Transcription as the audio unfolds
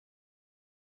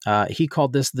He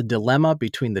called this the dilemma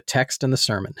between the text and the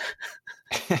sermon.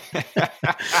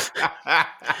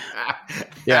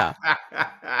 Yeah.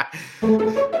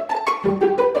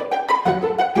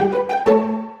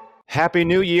 Happy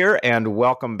New Year and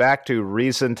welcome back to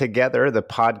Reason Together, the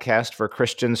podcast for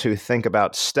Christians who think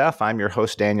about stuff. I'm your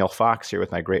host, Daniel Fox, here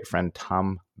with my great friend,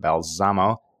 Tom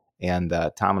Balsamo. And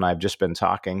Tom and I have just been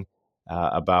talking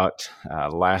about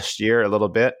last year a little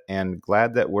bit, and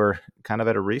glad that we're kind of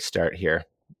at a restart here.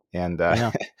 And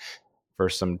for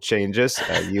some changes,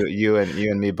 you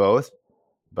and me both.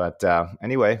 But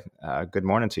anyway, good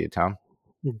morning to you, Tom.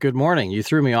 Good morning. You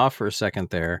threw me off for a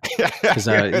second there because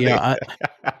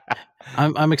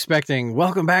I'm expecting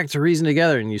welcome back to Reason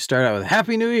Together, and you start out with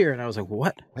Happy New Year, and I was like,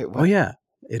 what? Wait, what? Oh yeah,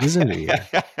 it is a new year.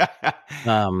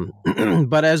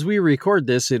 But as we record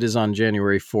this, it is on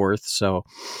January 4th, so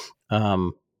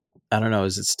I don't know.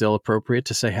 Is it still appropriate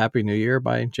to say Happy New Year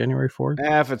by January 4th?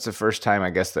 If it's the first time,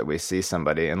 I guess, that we see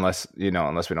somebody, unless we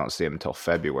don't see them until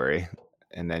February.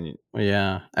 And then,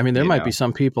 yeah, I mean, there might be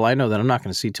some people I know that I'm not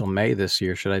going to see till May this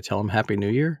year. Should I tell them Happy New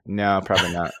Year? No,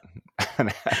 probably not.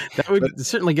 That would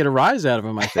certainly get a rise out of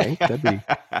them, I think. That'd be.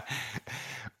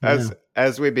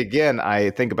 As we begin, I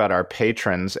think about our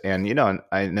patrons, and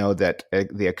I know that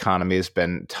the economy has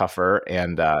been tougher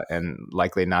and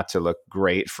likely not to look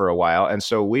great for a while, and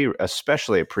so we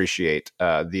especially appreciate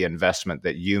the investment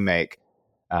that you make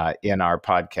in our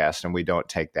podcast, and we don't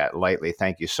take that lightly.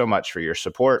 Thank you so much for your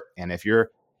support. And if you're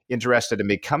interested in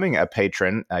becoming a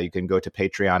patron, you can go to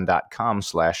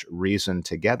patreon.com/reason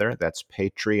together. That's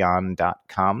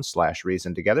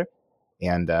patreon.com/reason together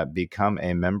and become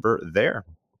a member there.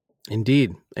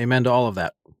 Indeed. Amen to all of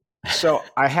that. So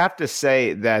I have to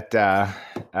say that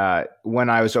when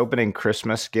I was opening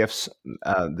Christmas gifts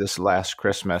this last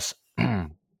Christmas,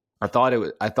 I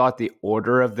thought the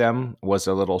order of them was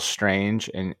a little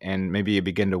strange, and maybe you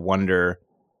begin to wonder,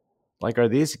 like, are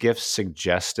these gifts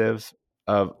suggestive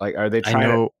of, like, are they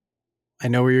trying I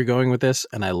know where you're going with this,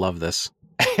 and I love this.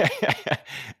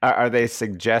 Are they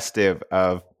suggestive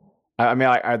of, I mean,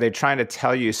 like, are they trying to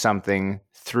tell you something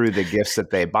through the gifts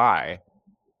that they buy?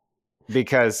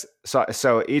 Because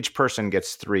so each person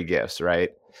gets 3 gifts, right?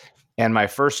 And my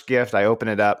first gift, I open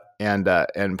it up, and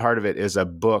part of it is a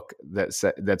book that's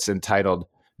entitled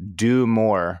 "Do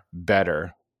More,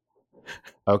 Better."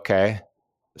 Okay,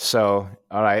 so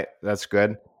all right, that's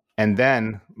good. And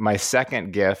then my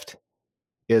second gift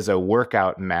is a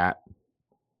workout mat.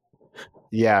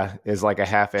 Yeah, is like a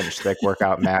 1/2-inch thick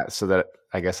workout mat, so that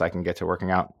I guess I can get to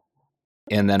working out.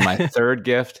 And then my third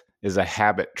gift is a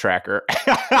habit tracker.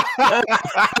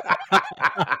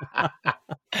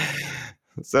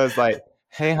 So it's like,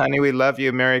 hey, honey, we love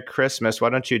you. Merry Christmas. Why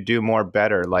don't you do more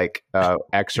better, like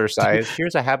exercise?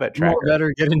 Here's a habit tracker. More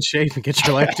better, get in shape and get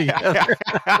your life together.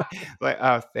 Like,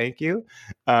 oh, thank you.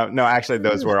 No, actually,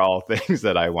 those were all things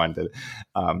that I wanted.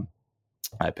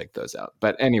 I picked those out.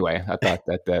 But anyway, I thought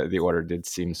that the order did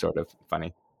seem sort of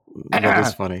funny. That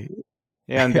is funny.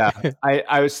 And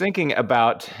I was thinking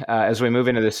about, as we move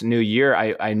into this new year,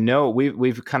 I know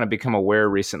we've kind of become aware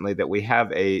recently that we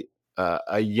have a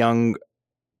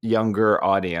younger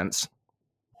audience,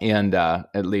 and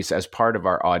at least as part of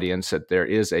our audience, that there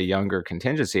is a younger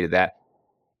contingency to that.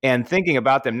 And thinking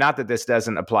about them, not that this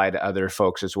doesn't apply to other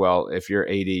folks as well. If you're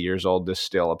 80 years old, this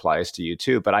still applies to you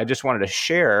too. But I just wanted to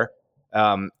share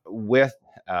with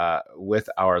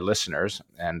our listeners,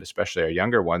 and especially our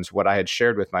younger ones, what I had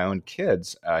shared with my own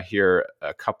kids here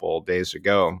a couple days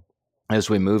ago. As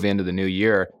we move into the new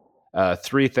year,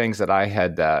 3 things that I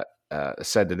had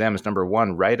said to them is, number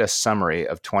 1, write a summary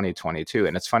of 2022.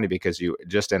 And it's funny because you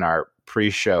just in our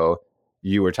pre-show,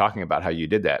 you were talking about how you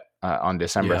did that on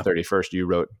December 31st. You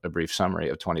wrote a brief summary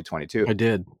of 2022. I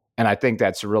did. And I think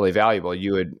that's really valuable.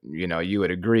 You would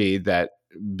agree that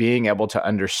being able to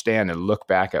understand and look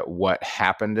back at what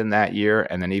happened in that year,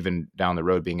 and then even down the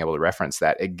road being able to reference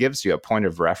that, it gives you a point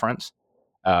of reference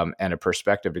and a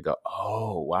perspective to go,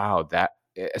 oh, wow, that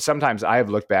sometimes I've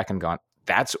looked back and gone,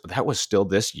 that was still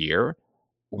this year.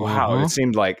 Wow. Mm-hmm. It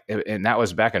seemed like, and that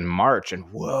was back in March,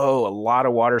 and whoa, a lot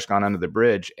of water's gone under the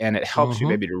bridge. And it helps you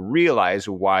maybe to realize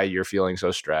why you're feeling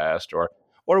so stressed or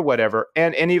whatever.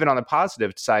 And even on the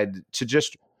positive side, to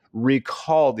just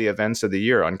recall the events of the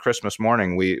year. On Christmas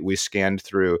morning, we scanned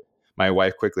through, my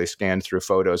wife quickly scanned through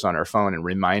photos on her phone and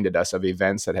reminded us of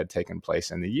events that had taken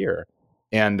place in the year.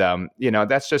 And,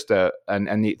 that's just a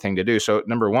neat thing to do. So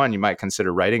number 1, you might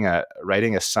consider writing a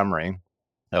summary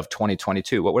of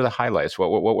 2022. What were the highlights?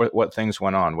 What things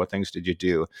went on? What things did you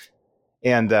do?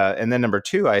 And then number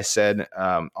 2, I said,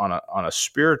 on a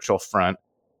spiritual front,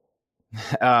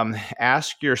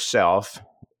 ask yourself,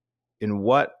 in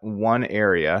what one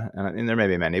area, and there may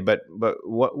be many, but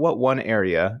what one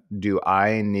area do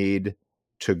I need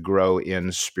to grow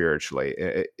in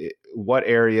spiritually? What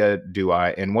area do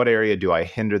I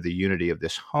hinder the unity of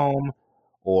this home,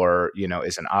 or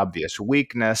is an obvious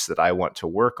weakness that I want to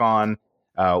work on?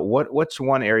 What's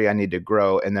one area I need to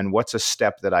grow, and then what's a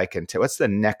step that I can take? What's the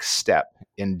next step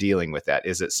in dealing with that?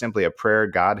 Is it simply a prayer?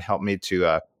 God, help me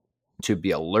to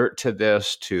be alert to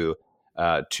this, to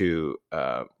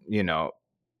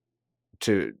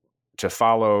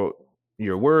follow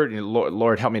your word.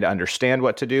 Lord, help me to understand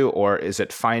what to do. Or is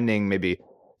it finding maybe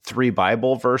 3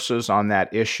 Bible verses on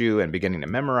that issue and beginning to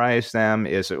memorize them?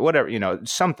 Is it whatever,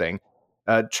 something,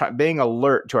 being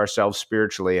alert to ourselves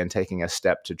spiritually and taking a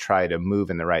step to try to move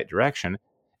in the right direction.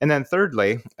 And then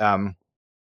thirdly,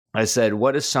 I said,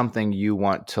 what is something you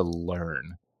want to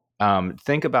learn?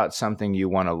 Think about something you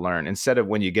want to learn instead of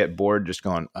when you get bored, just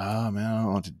going, oh man, I don't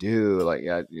know what to do. Like,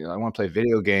 I want to play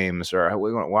video games, or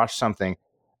we want to watch something.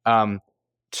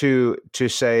 To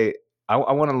say, I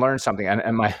want to learn something.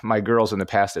 And my girls in the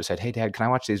past have said, hey Dad, can I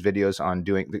watch these videos on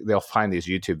they'll find these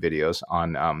YouTube videos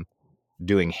on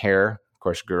doing hair. Of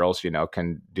course, girls,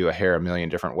 can do a hair a million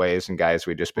different ways. And guys,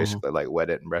 we just basically like wet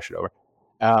it and brush it over.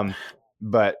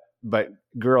 But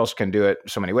girls can do it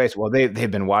so many ways. Well,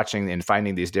 they've been watching and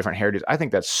finding these different hairdos. I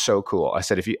think that's so cool. I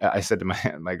said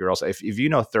to my girls, if you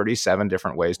know 37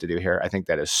 different ways to do hair, I think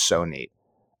that is so neat.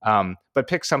 But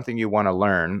pick something you want to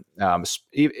learn.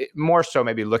 More so,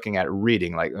 maybe looking at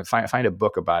reading, like find a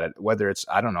book about it. Whether it's,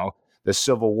 I don't know, the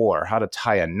Civil War, how to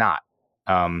tie a knot,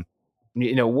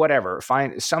 whatever.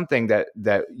 Find something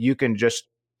that you can just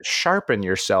sharpen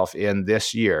yourself in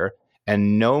this year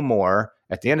and know more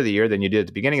at the end of the year than you did at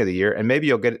the beginning of the year. And maybe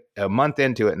you'll get a month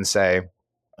into it and say,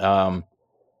 I'm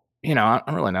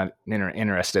really not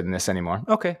interested in this anymore.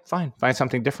 Okay, fine. Find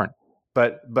something different.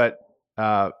 But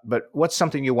what's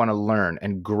something you want to learn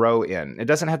and grow in? It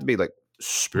doesn't have to be like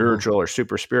spiritual or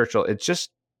super spiritual. It's just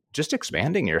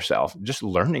expanding yourself, just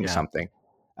learning something.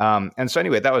 And so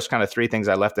anyway, that was kind of 3 things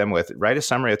I left them with. Write a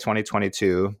summary of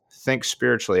 2022, think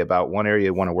spiritually about one area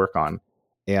you want to work on,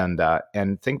 and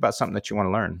think about something that you want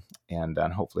to learn. And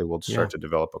hopefully we'll start to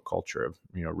develop a culture of,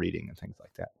 reading and things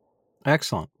like that.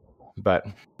 Excellent. But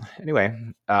anyway,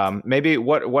 maybe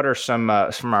what are some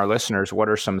from our listeners? What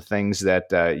are some things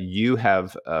that you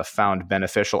have found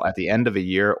beneficial at the end of a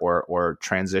year, or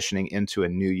transitioning into a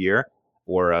new year,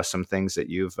 or some things that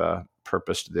you've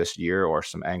purposed this year, or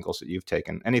some angles that you've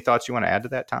taken? Any thoughts you want to add to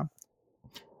that, Tom?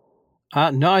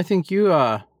 No, I think you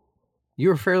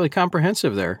were fairly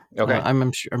comprehensive there. Okay,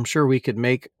 I'm sure we could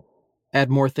add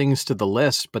more things to the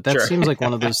list, but that seems like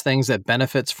one of those things that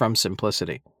benefits from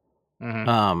simplicity.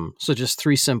 Mm-hmm. So just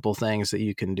 3 simple things that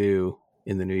you can do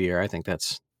in the new year. I think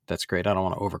that's great. I don't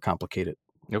want to overcomplicate it.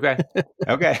 Okay.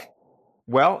 Okay.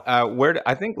 Well,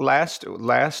 I think last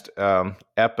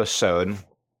episode,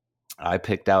 I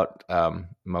picked out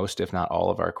most, if not all,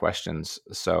 of our questions.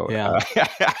 So, how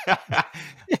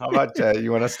about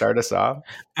you want to start us off?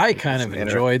 I kind of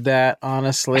enjoyed that,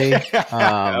 honestly.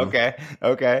 Okay.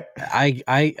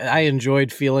 I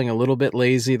enjoyed feeling a little bit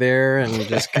lazy there, and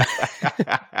just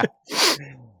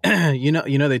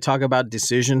they talk about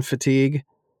decision fatigue.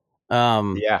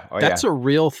 That's a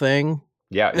real thing.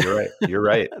 Yeah, you're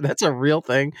right. That's a real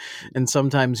thing. And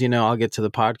sometimes, I'll get to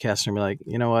the podcast and be like,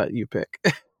 you know what, you pick.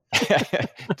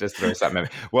 Just throw something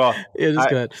at me. Well, it is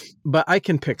good, but I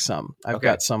can pick some. I've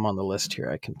got some on the list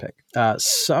here. I can pick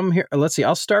some here. Let's see.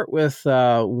 I'll start with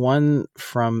one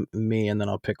from me, and then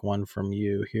I'll pick one from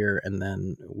you here, and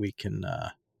then we can.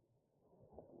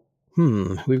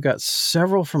 We've got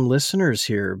several from listeners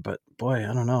here, but boy,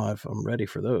 I don't know if I'm ready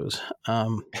for those.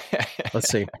 Let's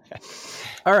see.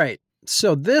 All right.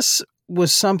 So this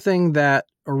was something that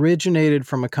originated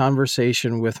from a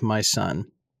conversation with my son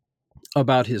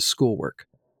about his schoolwork.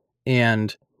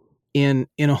 And in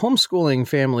a homeschooling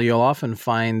family, you'll often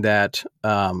find that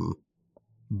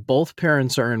both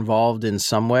parents are involved in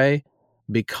some way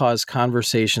because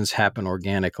conversations happen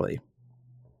organically.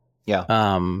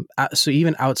 Yeah. So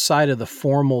even outside of the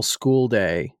formal school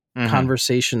day,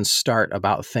 conversations start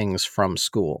about things from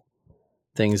school,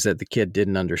 things that the kid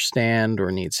didn't understand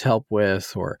or needs help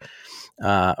with, or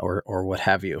what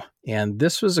have you. And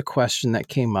this was a question that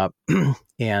came up,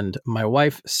 and my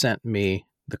wife sent me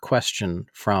the question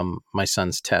from my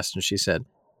son's test, and she said,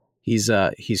 he's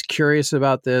curious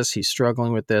about this. He's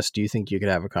struggling with this. Do you think you could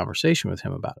have a conversation with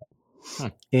him about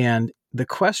it? And the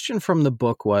question from the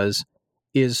book was,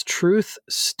 is truth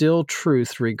still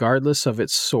truth regardless of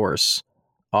its source?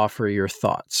 Offer your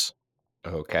thoughts.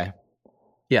 Okay.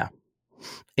 Yeah.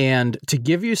 And to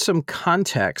give you some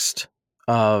context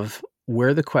of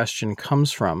where the question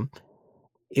comes from.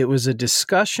 It was a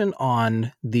discussion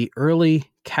on the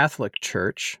early Catholic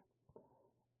Church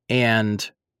and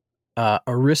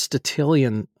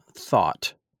Aristotelian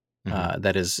thought,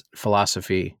 that is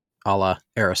philosophy a la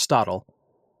Aristotle,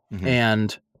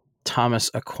 and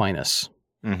Thomas Aquinas.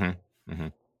 And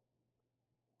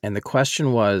the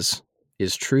question was,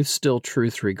 is truth still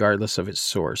truth regardless of its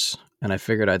source? And I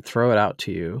figured I'd throw it out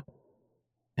to you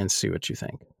and see what you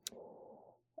think.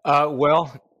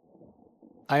 Well,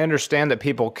 I understand that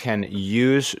people can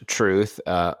use truth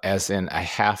as in a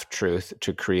half-truth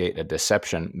to create a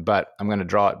deception, but I'm going to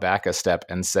draw it back a step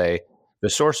and say the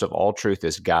source of all truth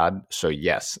is God. So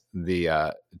yes,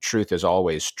 the truth is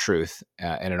always truth,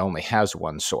 and it only has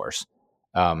one source.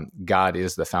 God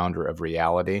is the founder of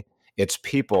reality. It's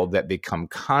people that become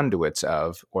conduits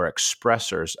of or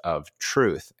expressors of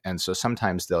truth. And so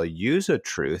sometimes they'll use a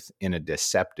truth in a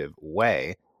deceptive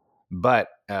way. But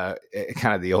kind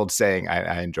of the old saying,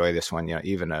 I enjoy this one,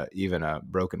 even a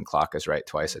broken clock is right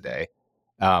twice a day.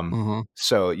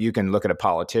 So you can look at a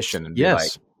politician and be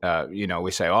like,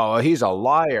 we say, oh, he's a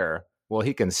liar. Well,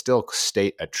 he can still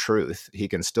state a truth. He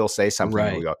can still say something. Right.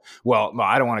 And we go, well,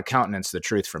 I don't want to countenance the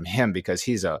truth from him because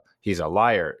he's a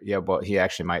liar. Yeah, but he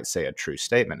actually might say a true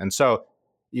statement. And so,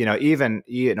 even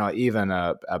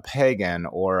a pagan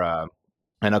or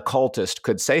an occultist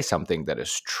could say something that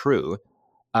is true.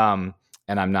 And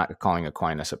I'm not calling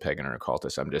Aquinas a pagan or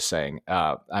occultist. I'm just saying,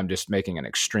 I'm just making an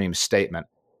extreme statement.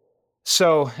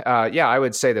 So, I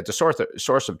would say that the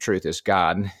source of truth is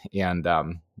God,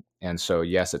 and so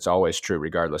yes, it's always true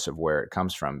regardless of where it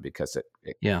comes from, because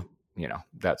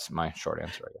that's my short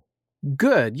answer.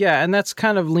 Good, yeah, and that's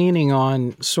kind of leaning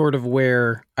on sort of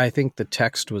where I think the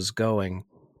text was going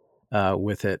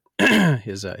with it,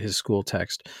 his school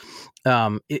text.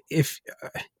 If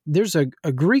there's a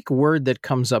Greek word that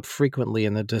comes up frequently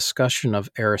in the discussion of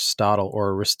Aristotle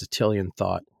or Aristotelian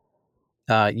thought,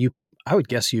 I would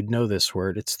guess you'd know this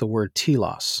word. It's the word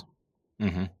telos.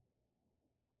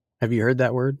 Have you heard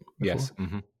that word before? Yes.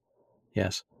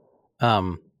 Yes. I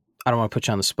don't want to put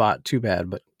you on the spot too bad,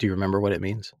 but do you remember what it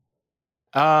means?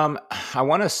 I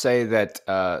want to say that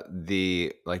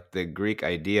the Greek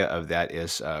idea of that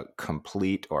is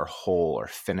complete or whole or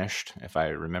finished, if I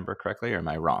remember correctly, or am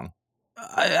I wrong?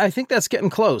 I think that's getting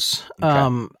close.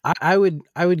 Okay. I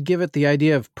would give it the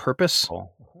idea of purpose.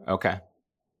 Cool. Okay.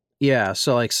 Yeah,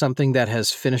 so like something that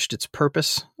has finished its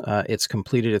purpose, it's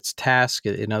completed its task.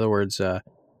 In other words,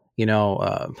 in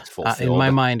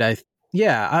my mind,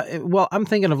 I'm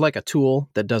thinking of like a tool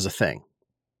that does a thing.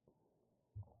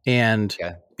 And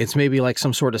it's maybe like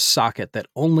some sort of socket that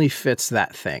only fits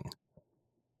that thing.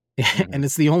 And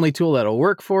it's the only tool that'll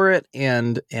work for it.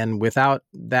 And without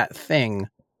that thing,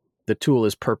 the tool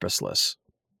is purposeless.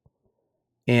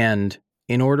 And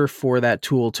in order for that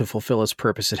tool to fulfill its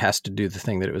purpose, it has to do the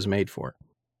thing that it was made for.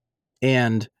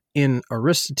 And in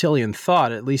Aristotelian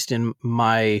thought, at least in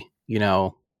my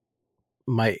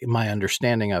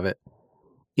understanding of it,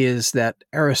 is that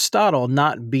Aristotle,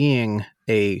 not being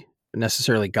a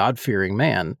necessarily God-fearing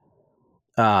man,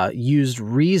 used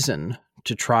reason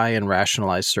to try and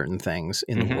rationalize certain things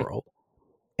in the world,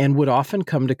 and would often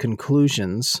come to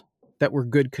conclusions that were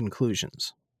good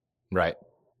conclusions. Right.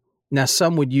 Now,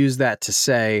 some would use that to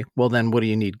say, well, then what do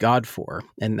you need God for?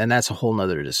 And that's a whole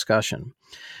nother discussion.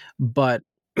 But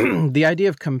the idea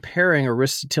of comparing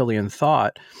Aristotelian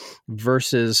thought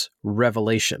versus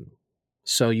revelation.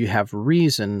 So you have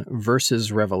reason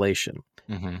versus revelation.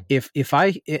 If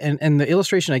I, and the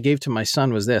illustration I gave to my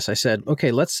son was this, I said,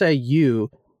 okay, let's say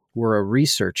you were a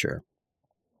researcher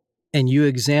and you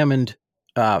examined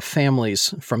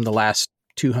families from the last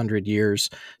 200 years,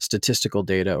 statistical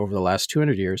data over the last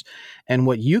 200 years. And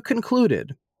what you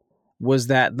concluded was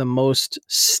that the most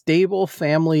stable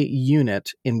family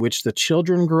unit in which the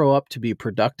children grow up to be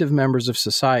productive members of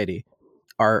society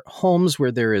are homes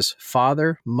where there is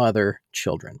father, mother,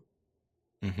 children.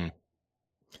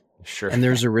 Sure. And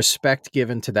there's a respect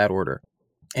given to that order.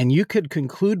 And you could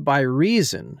conclude by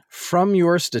reason from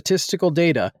your statistical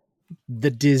data,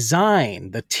 the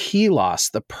design, the telos,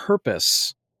 the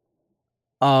purpose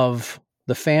of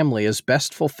the family is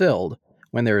best fulfilled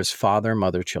when there is father,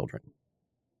 mother, children.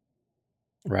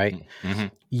 Right?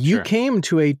 You came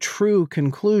to a true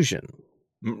conclusion.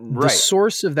 Right. The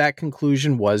source of that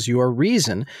conclusion was your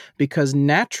reason, because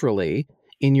naturally,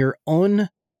 in your own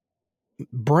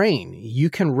brain,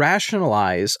 you can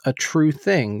rationalize a true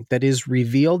thing that is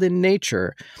revealed in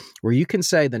nature, where you can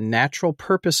say the natural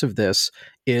purpose of this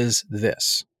is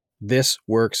this. This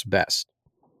works best.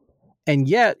 And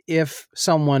yet, if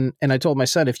someone, and I told my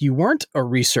son, if you weren't a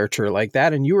researcher like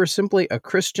that and you were simply a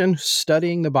Christian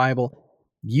studying the Bible,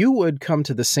 you would come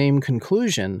to the same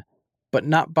conclusion, but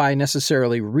not by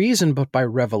necessarily reason, but by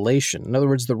revelation. In other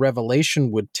words, the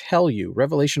revelation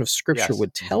of Scripture Yes.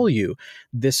 would tell you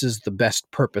this is the best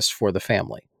purpose for the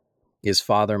family, is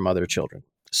father, mother, children.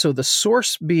 So the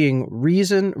source being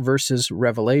reason versus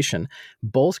revelation,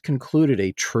 both concluded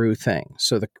a true thing.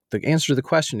 So the answer to the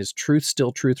question, is truth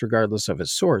still truth regardless of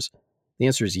its source? The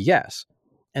answer is yes.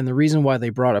 And the reason why they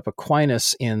brought up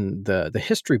Aquinas in the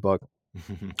history book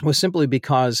was simply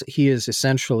because he is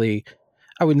essentially,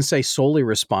 I wouldn't say solely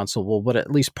responsible, but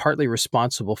at least partly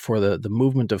responsible for the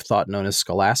movement of thought known as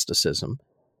scholasticism,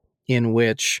 in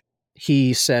which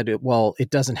he said, well, it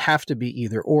doesn't have to be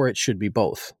either or, it should be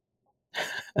both.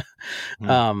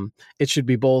 It should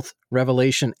be both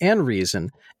revelation and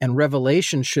reason, and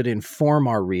revelation should inform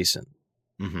our reason.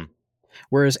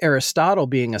 Whereas Aristotle,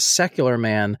 being a secular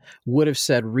man, would have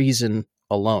said reason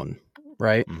alone,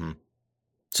 right?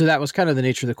 So that was kind of the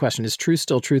nature of the question. Is truth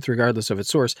still truth regardless of its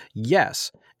source?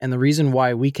 Yes. And the reason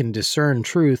why we can discern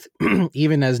truth,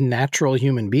 even as natural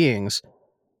human beings,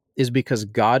 is because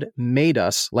God made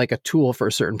us like a tool for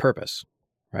a certain purpose,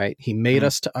 right? He made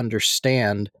us to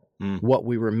understand what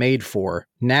we were made for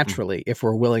naturally, if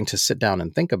we're willing to sit down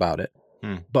and think about it.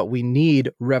 But we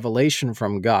need revelation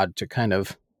from God to kind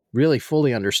of really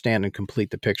fully understand and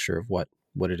complete the picture of what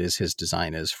it is his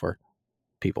design is for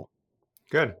people.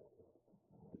 Good.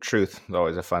 Truth is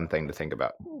always a fun thing to think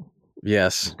about.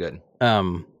 Yes. It's good.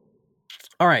 All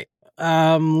right.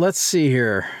 Let's see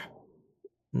here.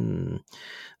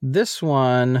 This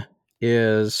one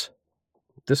is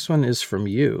from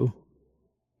you.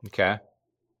 Okay.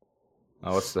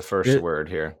 Oh, what's the first word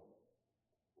here?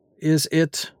 Is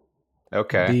it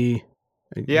okay? Do you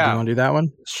want to do that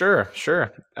one? Sure.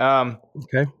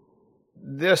 Okay.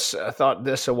 I thought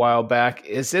this a while back.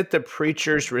 Is it the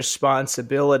preacher's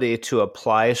responsibility to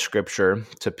apply Scripture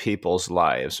to people's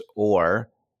lives,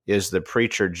 or is the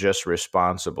preacher just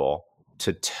responsible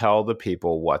to tell the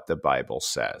people what the Bible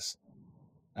says?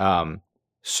 Because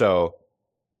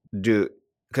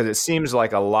it seems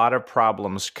like a lot of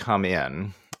problems come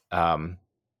in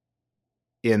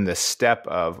the step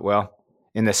of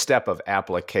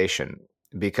application,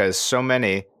 because so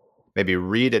many maybe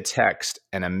read a text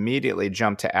and immediately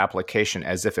jump to application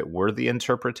as if it were the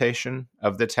interpretation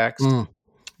of the text.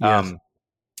 Yes.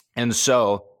 And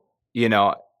so,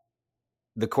 just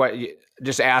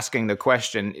asking the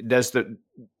question, does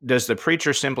the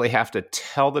preacher simply have to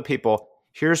tell the people,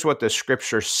 here's what the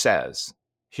Scripture says,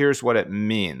 here's what it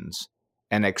means,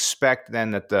 and expect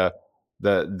then that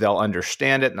they'll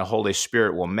understand it and the Holy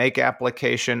Spirit will make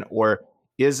application? Or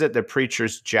is it the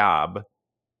preacher's job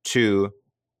to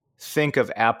think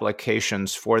of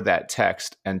applications for that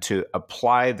text and to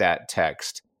apply that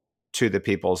text to the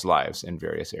people's lives in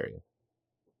various areas?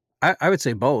 I would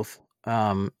say both.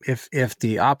 If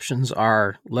the options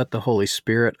are let the Holy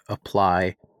Spirit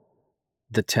apply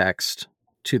the text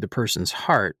to the person's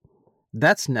heart,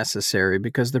 that's necessary,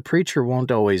 because the preacher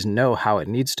won't always know how it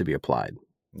needs to be applied.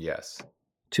 Yes.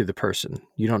 To the person.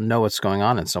 You don't know what's going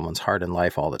on in someone's heart and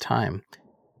life all the time.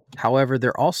 However,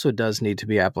 there also does need to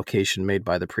be application made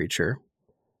by the preacher,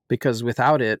 because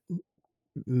without it,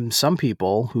 some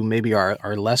people who maybe are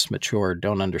less mature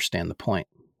don't understand the point.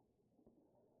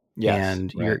 Yes,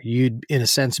 and right. You'd in a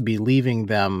sense be leaving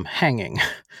them hanging.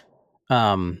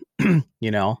 Does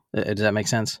that make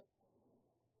sense?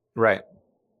 Right.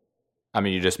 I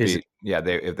mean, you just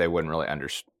if they wouldn't really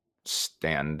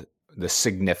understand the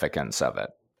significance of it,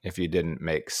 if you didn't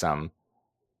make some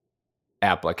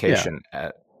application.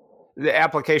 The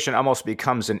application almost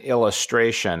becomes an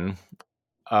illustration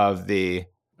of the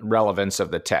relevance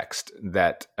of the text,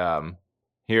 that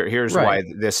here's Right. why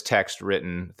this text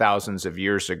written thousands of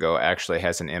years ago actually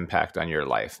has an impact on your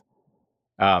life.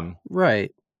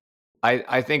 Right.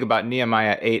 I think about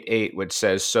Nehemiah 8:8, which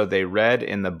says, "So they read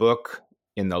in the book,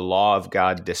 in the law of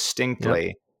God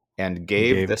distinctly, and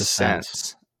gave the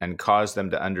sense and caused them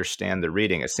to understand the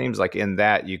reading." It seems like in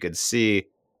that you could see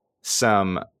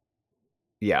some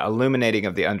illuminating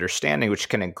of the understanding, which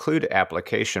can include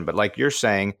application. But like you're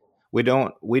saying, we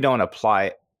don't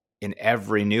apply in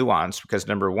every nuance, because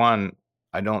number one,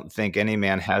 I don't think any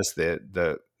man has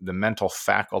the mental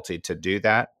faculty to do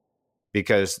that,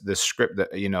 because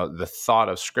the thought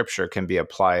of Scripture can be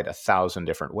applied 1,000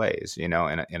 different ways, in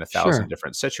 1,000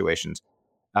 different situations.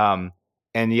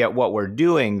 And yet what we're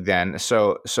doing then,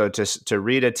 so to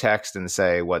read a text and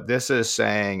say, what this is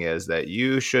saying is that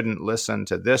you shouldn't listen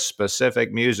to this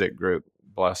specific music group,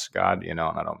 bless God, and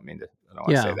I don't want to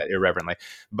say that irreverently,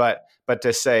 but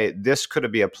to say this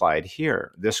could be applied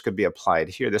here, this could be applied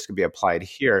here, this could be applied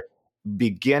here.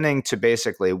 beginning to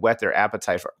basically whet their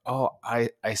appetite for, oh, I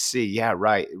see. Yeah,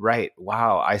 right.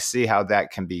 Wow. I see how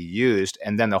that can be used.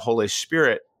 And then the Holy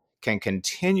Spirit can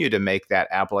continue to make that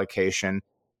application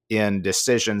in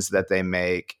decisions that they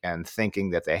make and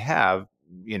thinking that they have,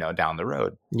 down the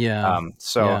road. Yeah.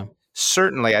 So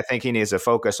certainly I think he needs to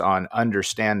focus on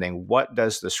understanding, what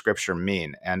does the scripture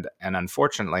mean? And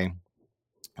unfortunately,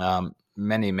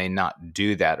 many may not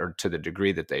do that, or to the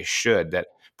degree that they should. That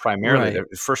primarily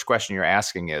the first question you're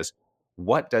asking is,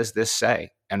 what does this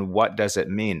say? And what does it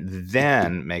mean?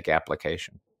 Then make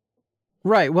application.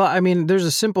 Right. Well, I mean, there's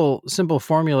a simple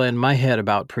formula in my head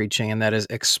about preaching, and that is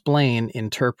explain,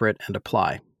 interpret, and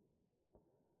apply.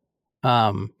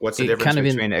 What's the difference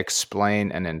between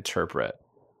explain and interpret?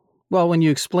 Well, when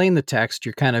you explain the text,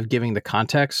 you're kind of giving the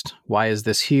context. Why is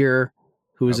this here?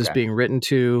 Who is this being written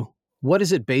to? What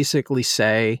does it basically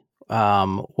say?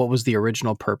 What was the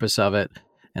original purpose of it?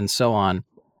 And so on.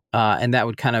 And that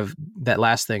would kind of, that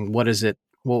last thing, what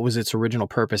was its original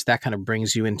purpose? That kind of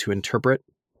brings you into interpret.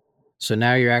 So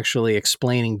now you're actually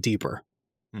explaining deeper.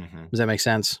 Mm-hmm. Does that make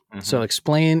sense? Mm-hmm. So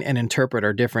explain and interpret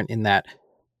are different in that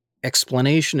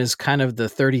explanation is kind of the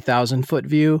 30,000 foot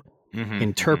view. Mm-hmm.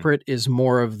 Interpret is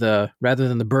more of rather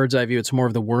than the bird's eye view, it's more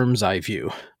of the worm's eye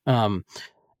view. And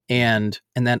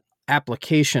then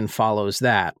application follows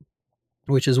that,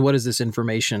 which is, what is this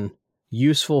information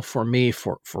useful for me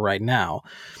for right now?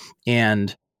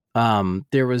 And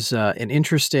there was an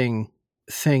interesting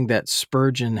thing that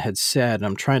Spurgeon had said, and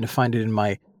I'm trying to find it in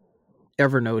my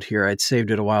Evernote here. I'd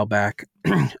saved it a while back.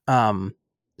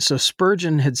 So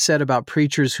Spurgeon had said about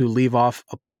preachers who leave off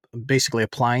basically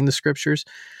applying the scriptures.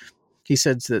 He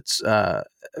said that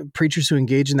preachers who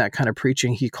engage in that kind of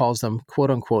preaching, he calls them, quote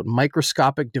unquote,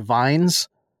 microscopic divines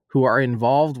who are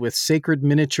involved with sacred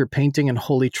miniature painting and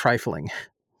holy trifling.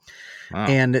 Wow.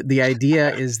 And the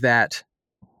idea is that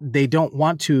they don't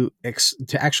want to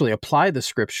actually apply the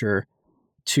scripture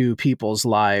to people's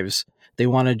lives. They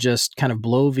want to just kind of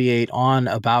bloviate on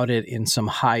about it in some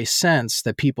high sense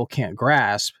that people can't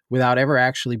grasp without ever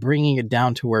actually bringing it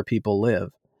down to where people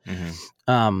live.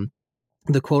 Mm-hmm.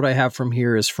 The quote I have from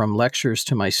here is from Lectures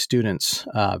to My Students,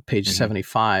 page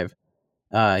 75.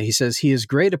 He says, "He is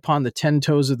great upon the 10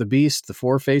 toes of the beast, the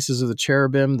 4 faces of the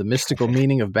cherubim, the mystical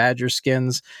meaning of badger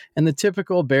skins, and the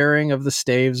typical bearing of the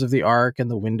staves of the ark and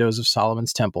the windows of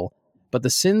Solomon's temple. But the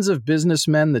sins of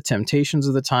businessmen, the temptations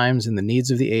of the times, and the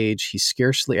needs of the age, he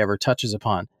scarcely ever touches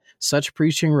upon. Such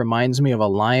preaching reminds me of a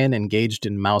lion engaged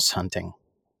in mouse hunting."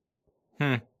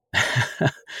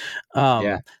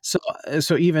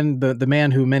 So even the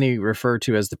man who many refer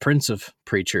to as the Prince of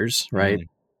Preachers, right?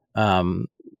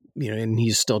 And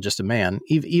he's still just a man.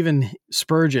 Even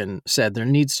Spurgeon said there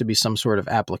needs to be some sort of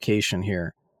application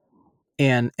here.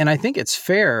 And I think it's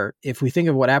fair, if we think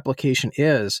of what application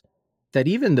is, that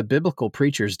even the biblical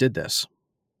preachers did this.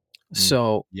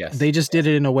 So they just did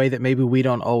it in a way that maybe we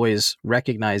don't always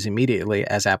recognize immediately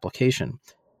as application.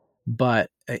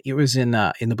 But it was in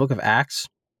the book of Acts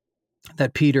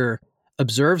that Peter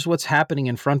observes what's happening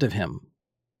in front of him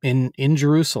in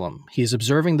Jerusalem. He's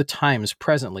observing the times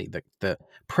presently, the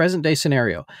present day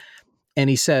scenario. And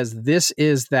he says, this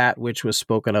is that which was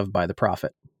spoken of by the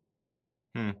prophet.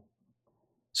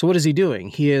 So what is he doing?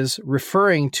 He is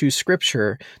referring to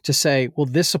scripture to say, well,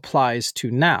 this applies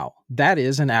to now. That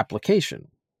is an application.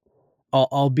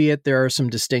 Albeit there are some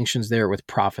distinctions there with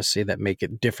prophecy that make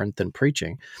it different than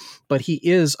preaching. But he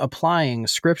is applying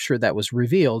scripture that was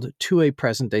revealed to a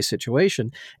present day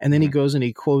situation. And then he goes and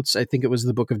he quotes, I think it was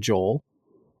the book of Joel,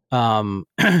 and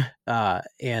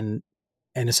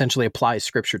essentially applies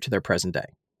scripture to their present day.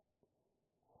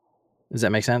 Does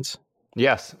that make sense?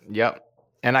 Yes. Yep.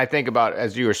 And I think about,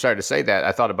 as you were starting to say that,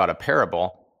 I thought about a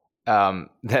parable.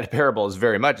 That parable is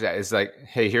very much that. It's like,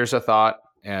 hey, here's a thought,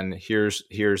 and here's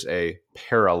a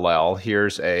parallel.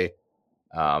 Here's a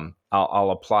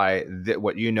I'll apply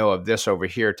what you know of this over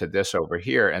here to this over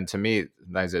here. And to me,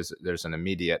 there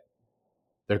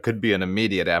could be an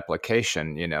immediate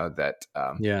application. That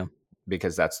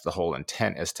because that's the whole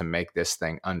intent, is to make this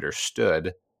thing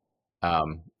understood.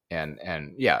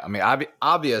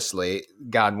 Obviously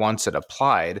God wants it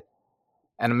applied,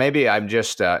 and maybe I'm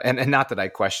just, and not that I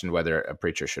question whether a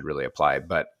preacher should really apply,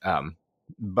 but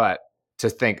to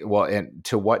think, well,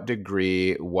 to what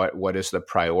degree, what is the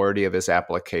priority of his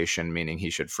application? Meaning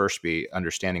he should first be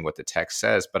understanding what the text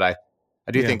says. But I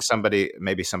do think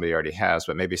maybe somebody already has,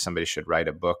 but maybe somebody should write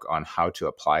a book on how to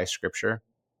apply scripture.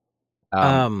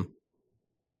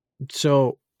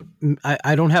 So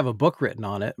I don't have a book written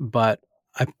on it, but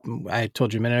I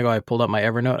told you a minute ago, I pulled up my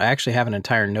Evernote. I actually have an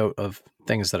entire note of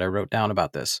things that I wrote down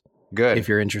about this. Good. If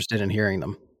you're interested in hearing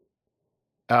them.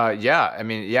 Yeah, I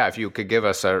mean, yeah, if you could give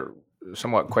us a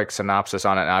somewhat quick synopsis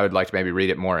on it, and I would like to maybe read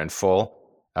it more in full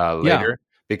Yeah. later,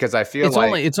 because I feel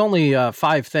like It's only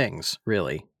 5 things,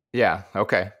 really. yeah,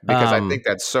 okay, because I think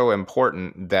that's so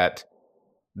important that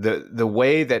the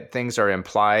way that things are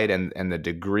implied and the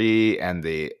degree and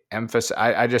the emphasis,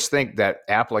 I just think that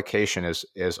application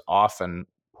is often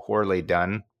poorly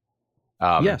done.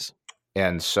 Yes.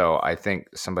 And so I think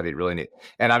somebody really need,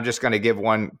 and I'm just going to give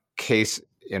one case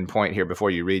in point here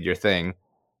before you read your thing.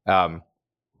 And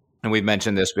we've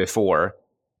mentioned this before.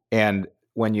 And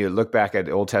when you look back at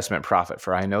the Old Testament prophet,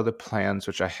 for I know the plans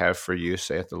which I have for you,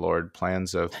 saith the Lord,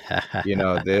 plans of,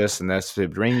 this and this to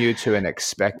bring you to an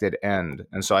expected end.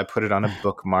 And so I put it on a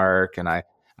bookmark and I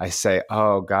say,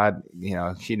 oh God,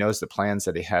 he knows the plans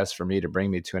that he has for me to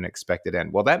bring me to an expected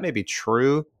end. Well, that may be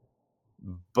true,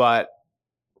 but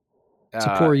it's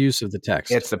a poor use of the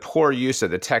text. It's the poor use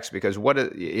of the text, because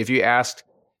if you asked,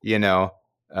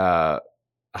 I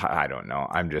don't know.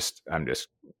 I'm just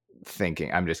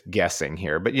thinking. I'm just guessing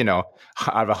here. But out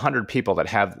of 100 people that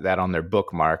have that on their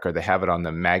bookmark, or they have it on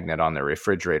the magnet on their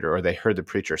refrigerator, or they heard the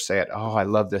preacher say it, oh, I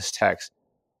love this text.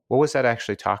 What was that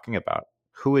actually talking about?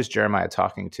 Who is Jeremiah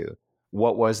talking to?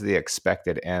 What was the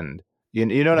expected end? You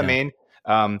know what I mean?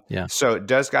 Yeah. So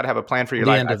does God have a plan for your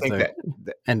life? I think that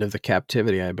end of the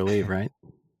captivity, I believe, right?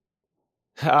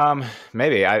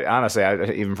 Maybe. Honestly,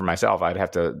 even for myself, I'd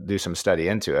have to do some study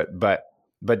into it.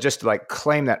 But just to like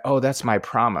claim that, oh, that's my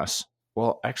promise.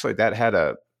 Well, actually,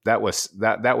 that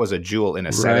was a jewel in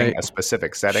a setting, a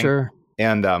specific setting. Sure.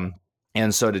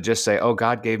 And so to just say, oh,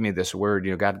 God gave me this word,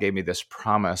 God gave me this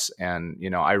promise, and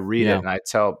I read it and I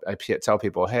tell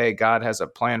people, hey, God has a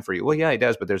plan for you. Well, yeah, he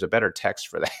does, but there's a better text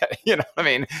for that. You know what I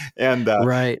mean? And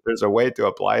there's a way to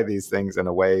apply these things in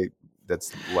a way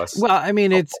that's less. Well, I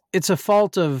mean, helpful. It's a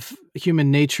fault of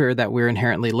human nature that we're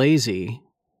inherently lazy,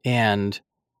 and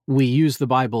we use the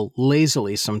Bible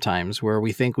lazily sometimes, where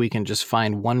we think we can just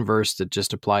find one verse that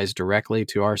just applies directly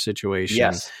to our situation.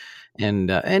 Yes. And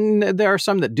there are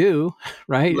some that do,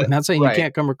 right? I'm not saying you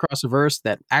can't come across a verse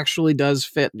that actually does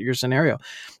fit your scenario,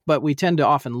 but we tend to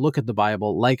often look at the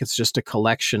Bible like it's just a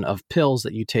collection of pills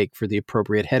that you take for the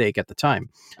appropriate headache at the time.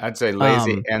 I'd say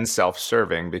lazy and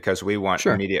self-serving, because we want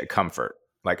immediate comfort.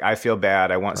 Like, I feel bad,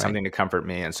 I want something to comfort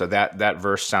me, and so that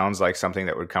verse sounds like something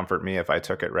that would comfort me if I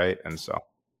took it, right? And so,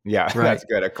 yeah, that's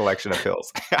good, a collection of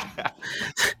pills.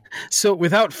 So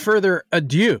without further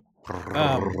ado,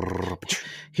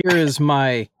 here is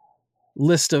my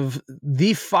list of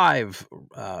the 5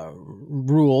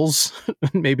 rules,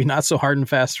 maybe not so hard and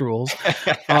fast rules,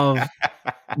 of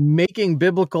making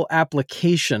biblical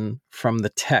application from the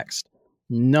text.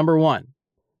 Number 1,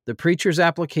 the preacher's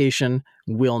application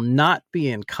will not be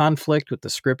in conflict with the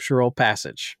scriptural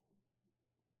passage.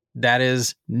 That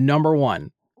is number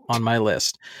 1 on my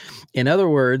list. In other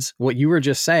words, what you were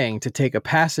just saying, to take a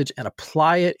passage and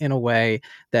apply it in a way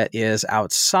that is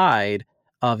outside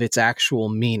of its actual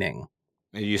meaning.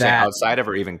 You say outside of,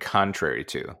 or even contrary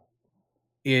to?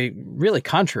 Really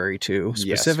contrary to,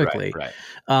 specifically. Yes,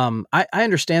 right. I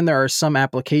understand there are some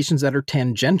applications that are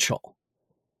tangential,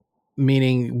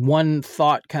 meaning one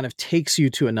thought kind of takes you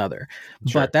to another.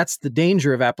 Sure. But that's the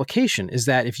danger of application, is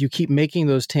that if you keep making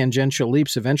those tangential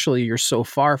leaps, eventually you're so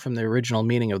far from the original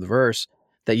meaning of the verse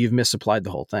that you've misapplied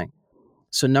the whole thing.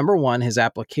 So number 1, his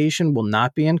application will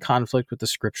not be in conflict with the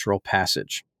scriptural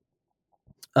passage.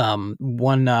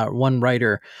 One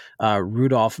writer,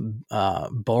 Rudolf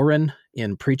Bohren,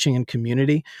 in Preaching and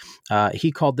Community,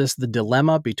 he called this the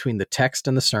dilemma between the text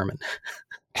and the sermon.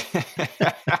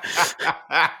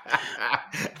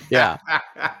 Yeah.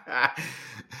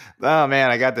 Oh man,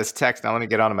 I got this text. Now let me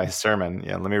get on to my sermon.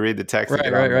 Yeah, let me read the text and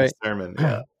get on to my sermon.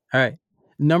 Yeah. All right.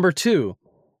 Number 2,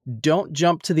 don't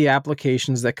jump to the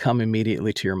applications that come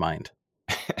immediately to your mind.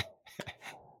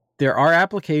 There are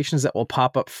applications that will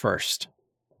pop up first,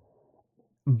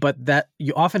 but that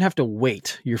you often have to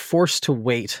wait. You're forced to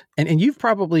wait. And you've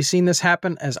probably seen this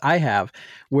happen, as I have,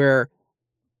 where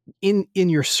in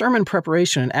your sermon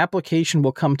preparation, an application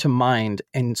will come to mind,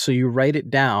 and so you write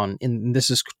it down, and this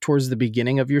is towards the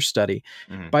beginning of your study.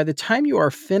 Mm-hmm. By the time you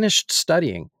are finished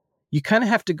studying, you kind of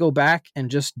have to go back and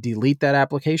just delete that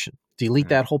application, delete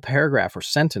that whole paragraph or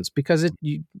sentence, because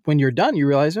when you're done, you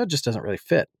realize, it just doesn't really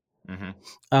fit.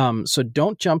 Mm-hmm. So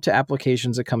don't jump to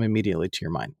applications that come immediately to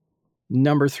your mind.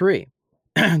 Number 3,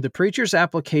 the preacher's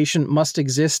application must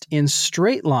exist in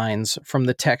straight lines from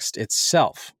the text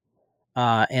itself.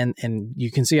 And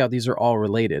you can see how these are all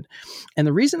related. And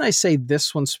the reason I say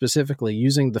this one specifically,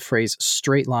 using the phrase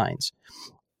straight lines,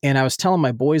 And I was telling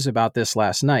my boys about this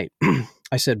last night.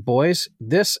 I said, boys,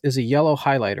 this is a yellow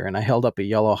highlighter. And I held up a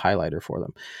yellow highlighter for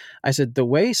them. I said, the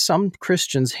way some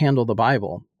Christians handle the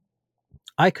Bible,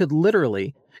 I could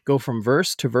literally go from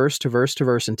verse to verse to verse to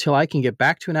verse until I can get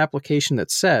back to an application that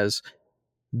says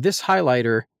this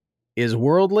highlighter is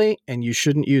worldly and you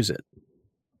shouldn't use it.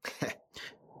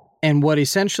 And what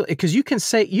essentially, because you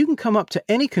can come up to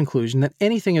any conclusion that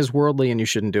anything is worldly and you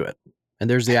shouldn't do it. And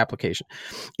there's the application.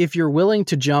 If you're willing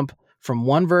to jump from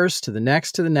one verse to the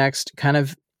next, kind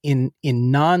of in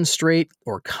non-straight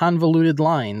or convoluted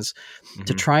lines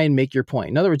to try and make your point.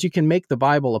 In other words, you can make the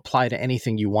Bible apply to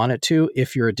anything you want it to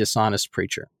if you're a dishonest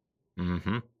preacher.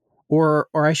 Mm-hmm. Or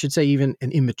I should say even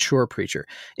an immature preacher.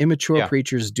 Immature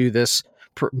preachers do this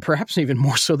perhaps even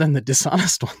more so than the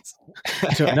dishonest ones.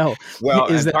 I don't know. Well,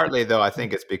 partly, though, I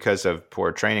think it's because of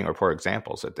poor training or poor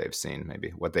examples that they've seen, maybe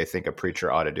what they think a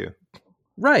preacher ought to do.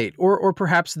 Right. Or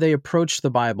perhaps they approach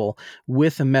the Bible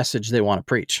with a message they want to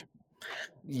preach.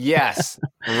 Yes.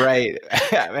 Right.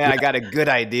 Man, I got a good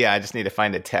idea. I just need to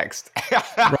find a text.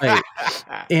 Right.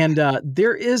 And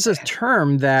there is a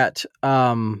term that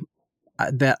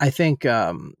I think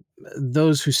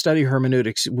those who study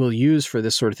hermeneutics will use for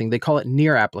this sort of thing. They call it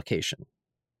near application.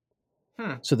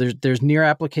 So there's near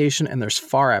application and there's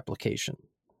far application.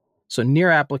 So near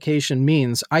application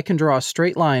means I can draw a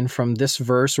straight line from this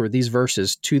verse or these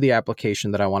verses to the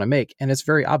application that I want to make, and it's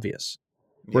very obvious.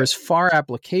 Whereas far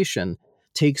application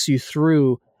takes you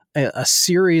through a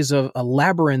series of a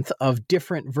labyrinth of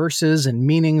different verses and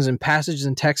meanings and passages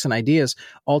and texts and ideas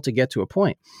all to get to a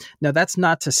point. Now, that's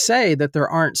not to say that there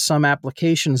aren't some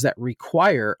applications that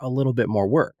require a little bit more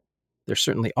work. There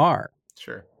certainly are.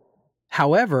 Sure.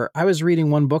 However, I was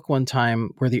reading one book one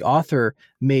time where the author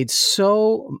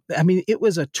it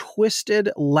was a twisted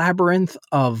labyrinth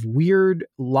of weird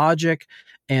logic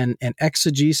and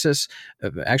exegesis,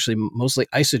 actually mostly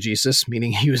eisegesis,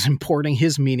 meaning he was importing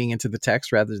his meaning into the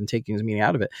text rather than taking his meaning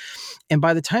out of it. And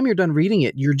by the time you're done reading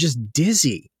it, you're just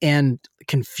dizzy and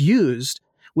confused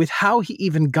with how he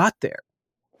even got there.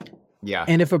 Yeah.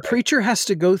 And if a preacher has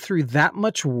to go through that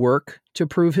much work to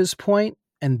prove his point,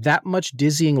 and that much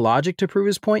dizzying logic to prove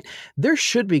his point, there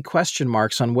should be question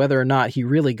marks on whether or not he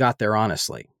really got there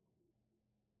honestly.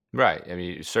 Right. I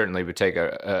mean, you certainly would take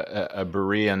a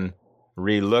Berean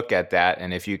relook at that,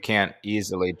 and if you can't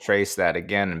easily trace that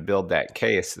again and build that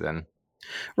case, then...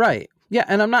 Right. Yeah,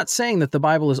 and I'm not saying that the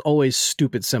Bible is always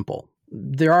stupid simple.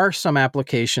 There are some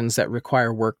applications that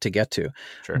require work to get to,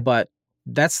 but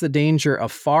that's the danger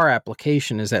of far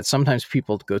application, is that sometimes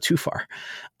people go too far.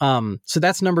 So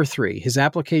that's number 3. His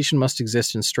application must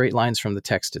exist in straight lines from the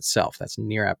text itself. That's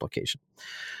near application.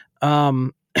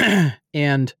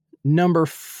 And number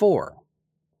 4.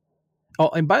 Oh,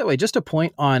 and by the way, just a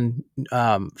point on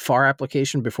far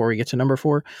application before we get to number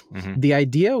 4. Mm-hmm. The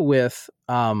idea with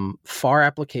far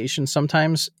application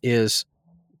sometimes is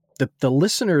the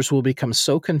listeners will become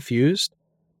so confused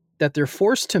that they're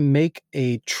forced to make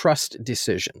a trust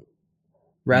decision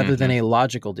rather than a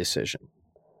logical decision.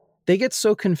 They get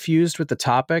so confused with the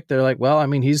topic. They're like, well, I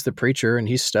mean, he's the preacher and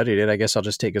he's studied it. I guess I'll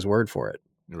just take his word for it.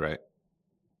 Right.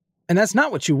 And that's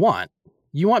not what you want.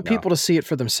 You want people to see it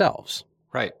for themselves.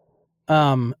 Right.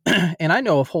 And I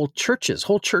know of whole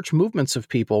church movements of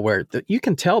people where you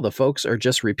can tell the folks are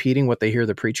just repeating what they hear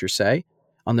the preacher say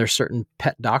on their certain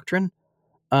pet doctrine.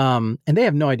 And they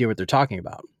have no idea what they're talking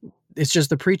about. It's just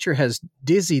the preacher has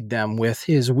dizzied them with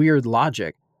his weird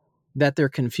logic that they're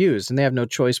confused and they have no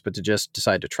choice but to just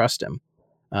decide to trust him,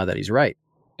 that he's right.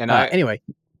 And anyway.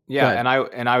 Yeah.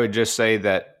 And I would just say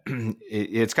that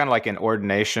it's kind of like in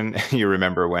ordination. You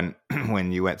remember when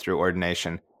you went through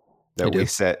ordination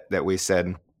that we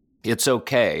said, it's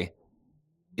okay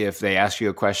if they ask you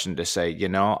a question to say,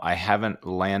 I haven't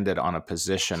landed on a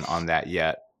position on that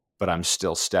yet, but I'm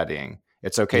still studying.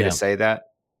 It's okay to say that.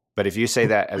 But if you say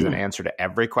that as an answer to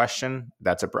every question,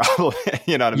 that's a problem.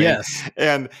 You know what I mean?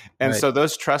 Yes. And so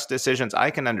those trust decisions, I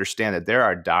can understand that there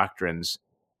are doctrines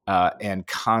and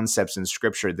concepts in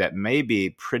Scripture that may be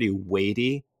pretty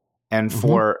weighty. And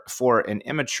for an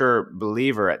immature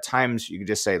believer, at times you can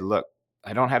just say, look,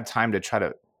 I don't have time to try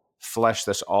to flesh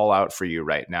this all out for you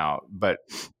right now. But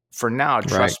for now,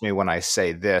 trust me when I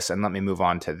say this, and let me move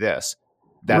on to this.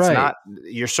 That's not,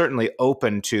 you're certainly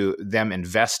open to them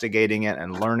investigating it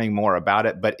and learning more about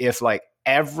it. But if like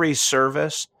every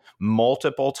service,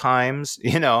 multiple times,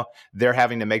 they're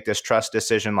having to make this trust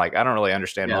decision, like, I don't really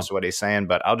understand most of what he's saying,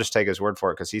 but I'll just take his word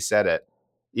for it because he said it,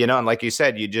 and like you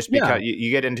said, you just become, you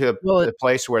get into a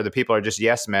place where the people are just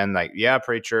yes men, like, yeah,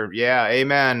 preacher, yeah,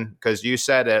 amen, because you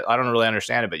said it. I don't really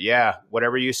understand it, but yeah,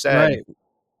 whatever you said. Right.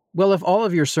 Well, if all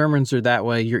of your sermons are that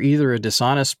way, you're either a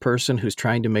dishonest person who's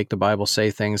trying to make the Bible say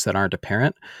things that aren't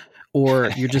apparent, or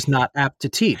you're just not apt to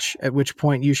teach, at which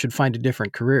point you should find a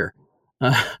different career.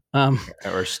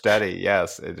 Or study.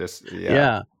 Yes. It just,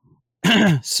 yeah.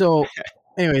 So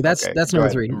anyway, that's number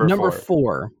 3. Number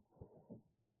 4,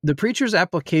 the preacher's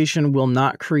application will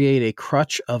not create a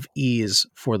crutch of ease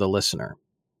for the listener.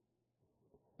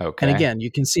 Okay. And again,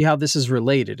 you can see how this is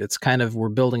related. It's kind of, we're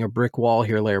building a brick wall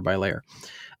here layer by layer.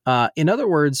 In other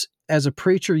words, as a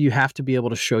preacher, you have to be able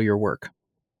to show your work.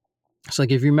 So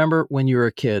like if you remember when you were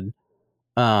a kid,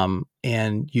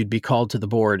 and you'd be called to the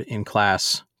board in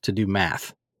class to do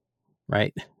math,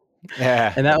 right?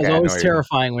 Yeah. And that was always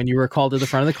terrifying when you were called to the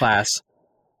front of the class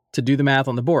to do the math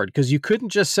on the board, because you couldn't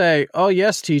just say, "Oh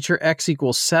yes, teacher, X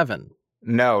equals 7."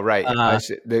 No, right.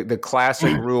 The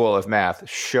classic rule of math: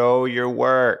 show your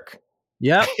work.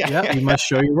 Yep. You must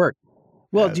show your work.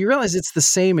 Well, do you realize it's the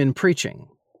same in preaching?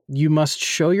 You must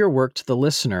show your work to the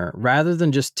listener rather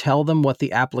than just tell them what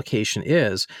the application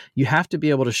is. You have to be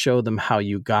able to show them how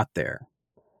you got there.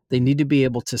 They need to be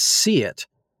able to see it.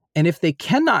 And if they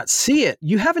cannot see it,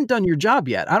 you haven't done your job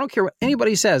yet. I don't care what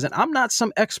anybody says. And I'm not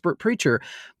some expert preacher,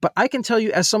 but I can tell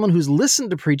you, as someone who's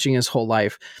listened to preaching his whole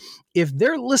life, if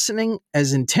they're listening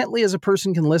as intently as a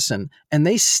person can listen and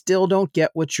they still don't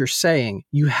get what you're saying,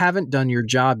 you haven't done your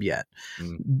job yet.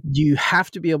 You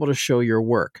have to be able to show your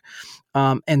work.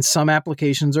 And some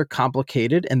applications are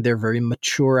complicated and they're very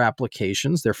mature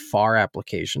applications. They're far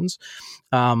applications.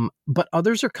 But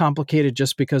others are complicated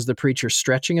just because the preacher's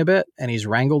stretching a bit and he's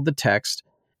wrangled the text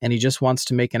and he just wants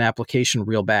to make an application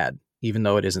real bad, even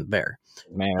though it isn't there.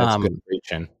 Man, that's good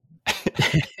preaching.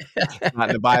 Not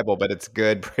in the Bible, but it's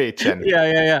good preaching.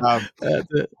 Yeah.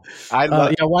 I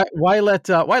love. Why let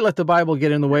the Bible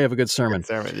get in the way of a good sermon?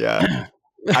 Yeah.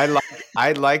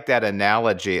 I like that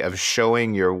analogy of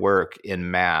showing your work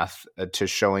in math to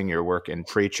showing your work in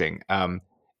preaching. And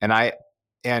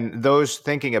those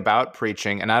thinking about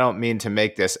preaching, and I don't mean to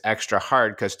make this extra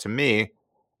hard, because to me,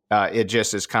 it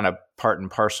just is kind of part and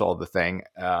parcel of the thing.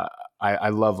 I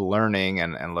love learning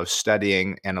and love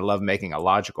studying, and I love making a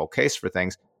logical case for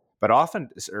things. But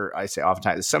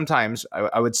sometimes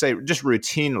I would say just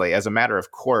routinely, as a matter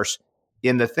of course,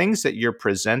 in the things that you're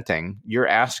presenting, you're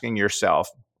asking yourself,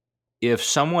 if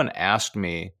someone asked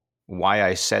me why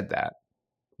I said that,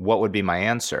 what would be my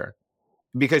answer?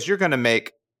 Because you're going to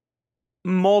make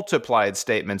multiplied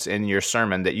statements in your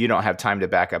sermon that you don't have time to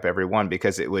back up every one,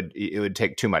 because it would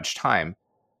take too much time.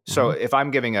 So if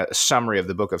I'm giving a summary of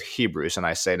the book of Hebrews and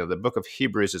I say, no, the book of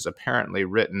Hebrews is apparently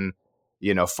written,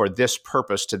 for this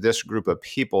purpose to this group of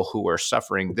people who were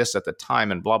suffering this at the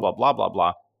time and blah, blah, blah, blah,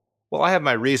 blah. Well, I have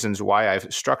my reasons why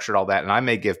I've structured all that, and I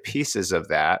may give pieces of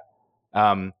that.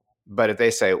 But if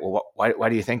they say, well, why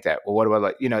do you think that? Well, what do I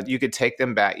like? You could take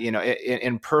them back,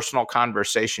 in personal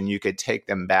conversation, you could take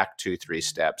them back 2-3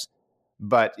 steps.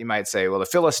 But you might say, well, the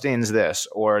Philistines this,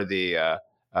 or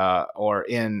or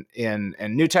in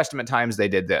New Testament times, they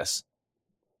did this.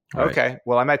 Right. Okay.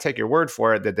 Well, I might take your word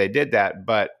for it that they did that,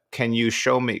 but can you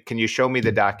show me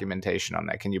the documentation on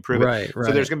that? Can you prove it? Right.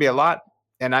 So there's going to be a lot.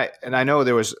 And I know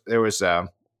there was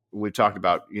we talked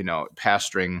about,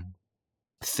 pastoring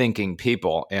thinking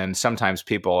people, and sometimes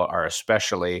people are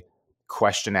especially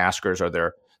question askers, or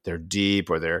they're deep,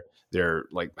 or they're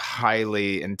like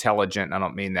highly intelligent. I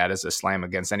don't mean that as a slam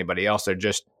against anybody else. They're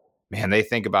just, man, they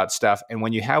think about stuff. And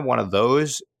when you have one of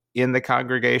those in the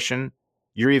congregation,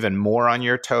 you're even more on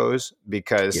your toes,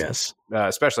 because yes.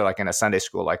 Especially like in a Sunday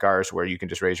school like ours, where you can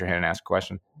just raise your hand and ask a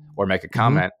question or make a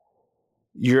comment.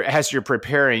 As you're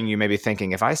preparing, you may be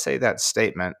thinking, if I say that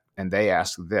statement and they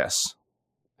ask this,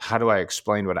 how do I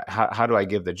explain how do I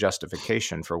give the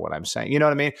justification for what I'm saying? You know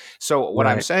what I mean? So what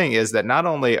I'm saying is that not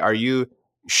only are you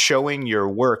showing your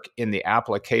work in the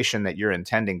application that you're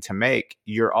intending to make,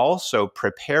 you're also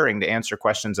preparing to answer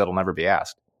questions that'll never be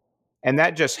asked. And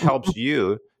that just helps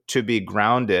you to be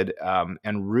grounded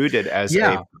and rooted as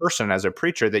a person, as a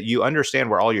preacher, that you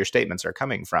understand where all your statements are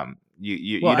coming from.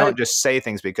 You don't just say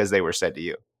things because they were said to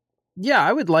you. Yeah,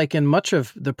 I would liken much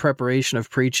of the preparation of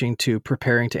preaching to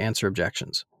preparing to answer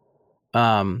objections.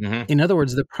 In other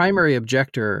words, the primary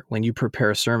objector when you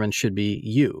prepare a sermon should be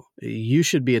you. You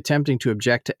should be attempting to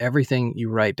object to everything you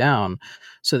write down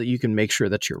so that you can make sure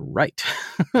that you're right.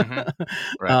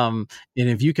 Right. And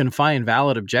if you can find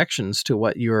valid objections to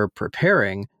what you're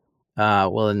preparing,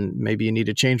 well, then maybe you need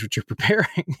to change what you're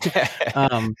preparing.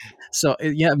 So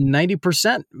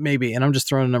 90% maybe, and I'm just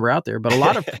throwing a number out there, but a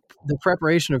lot of the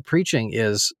preparation of preaching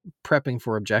is prepping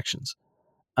for objections.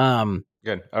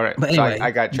 Good. All right. But anyway, so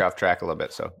I got you off track a little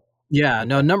bit. So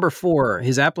number 4,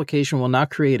 his application will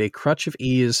not create a crutch of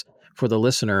ease for the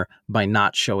listener by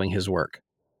not showing his work.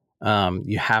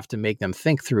 You have to make them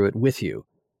think through it with you,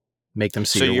 make them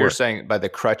see So your you're work. saying by the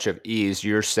crutch of ease,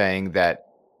 you're saying that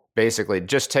basically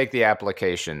just take the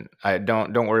application. I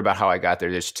don't worry about how I got there.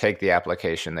 Just take the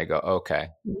application. They go, okay.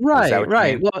 Is that Right, what you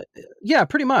right. mean? Well, yeah,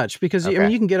 pretty much, because I mean,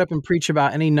 Okay. you can get up and preach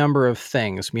about any number of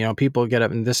things. People get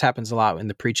up, and this happens a lot in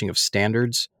the preaching of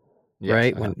standards, Yes.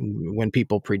 right? When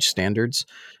people preach standards,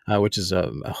 which is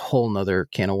a whole nother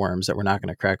can of worms that we're not going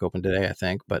to crack open today, I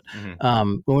think. But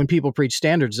when people preach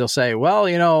standards, they'll say,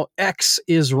 well, X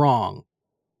is wrong.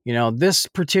 This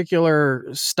particular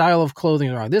style of clothing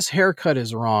is wrong. This haircut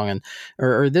is wrong. And,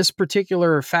 or this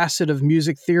particular facet of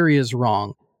music theory is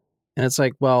wrong. And it's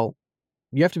like, well,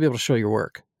 you have to be able to show your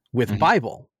work with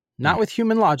Bible, not with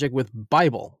human logic, with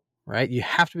Bible, right? You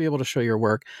have to be able to show your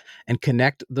work and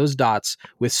connect those dots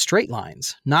with straight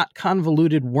lines, not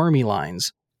convoluted, wormy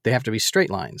lines. They have to be straight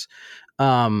lines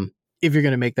if you're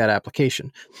going to make that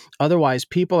application. Otherwise,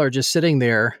 people are just sitting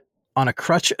there on a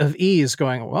crutch of ease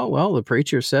going, well, the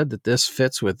preacher said that this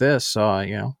fits with this. So,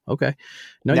 okay.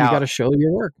 No, you got to show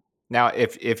your work. Now,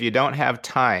 if you don't have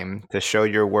time to show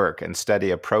your work and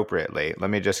study appropriately, let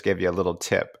me just give you a little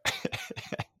tip.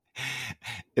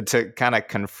 To kind of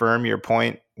confirm your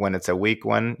point when it's a weak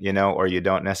one, or you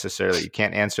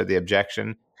can't answer the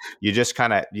objection. You just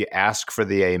you ask for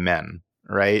the amen,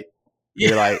 right?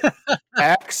 You're like,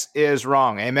 X is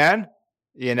wrong. Amen.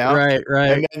 Right.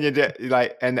 And then you do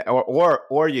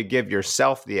or you give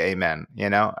yourself the amen,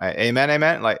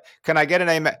 amen. Like, can I get an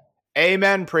amen?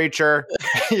 Amen, preacher.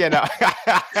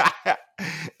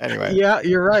 Anyway. Yeah,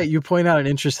 you're right. You point out an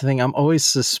interesting thing. I'm always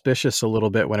suspicious a little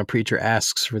bit when a preacher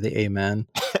asks for the amen.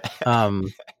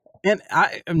 And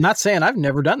I'm not saying I've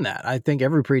never done that. I think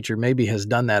every preacher maybe has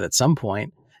done that at some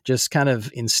point, just kind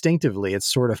of instinctively.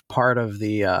 It's sort of part of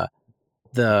the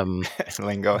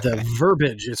lingo, the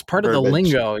verbiage. It's part of the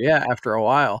lingo. Yeah, after a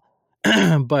while.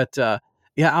 But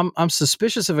I'm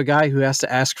suspicious of a guy who has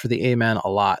to ask for the amen a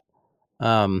lot.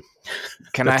 Can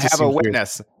I have a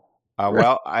witness?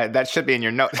 Well, that should be in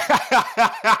your note.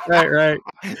 Right.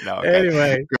 No, okay.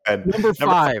 Anyway,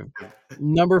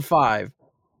 Number five,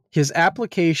 his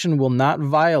application will not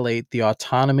violate the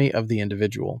autonomy of the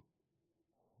individual.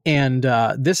 And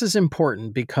this is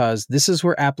important because this is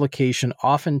where application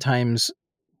oftentimes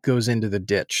goes into the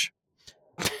ditch,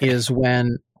 is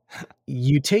when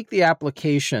you take the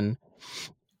application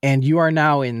and you are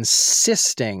now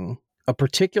insisting a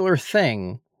particular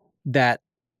thing that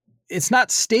it's not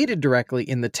stated directly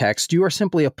in the text. You are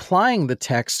simply applying the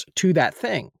text to that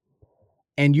thing.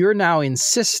 And you're now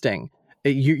insisting.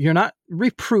 You're not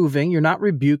reproving, you're not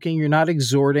rebuking, you're not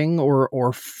exhorting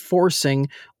or forcing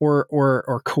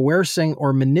or coercing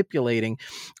or manipulating.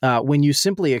 When you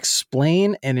simply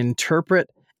explain and interpret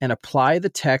and apply the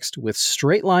text with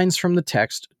straight lines from the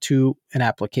text to an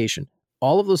application.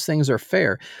 All of those things are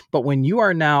fair. But when you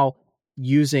are now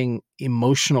using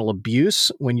emotional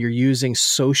abuse, when you're using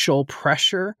social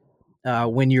pressure,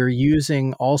 when you're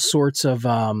using all sorts of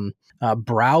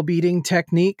browbeating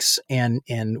techniques, and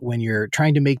when you're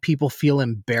trying to make people feel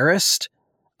embarrassed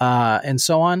and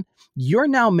so on, you're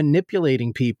now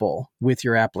manipulating people with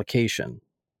your application,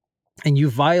 and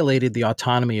you violated the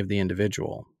autonomy of the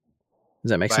individual. Does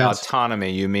that make sense? By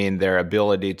autonomy, you mean their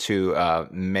ability to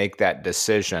make that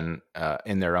decision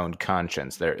in their own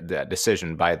conscience, that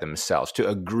decision by themselves, to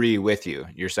agree with you.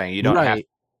 You're saying you don't have,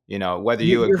 whether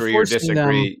you agree or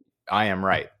disagree, I am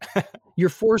right. You're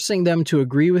forcing them to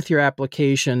agree with your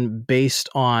application based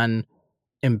on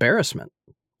embarrassment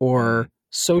or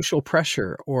social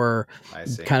pressure or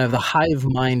kind of the hive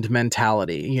mind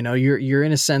mentality. You're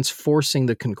in a sense forcing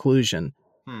the conclusion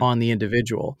on the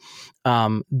individual.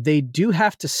 They do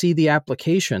have to see the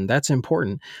application. That's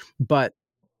important. But,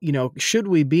 should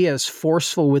we be as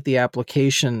forceful with the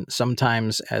application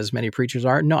sometimes as many preachers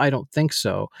are? No, I don't think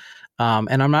so.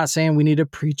 And I'm not saying we need to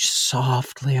preach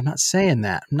softly. I'm not saying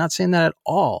that. I'm not saying that at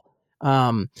all.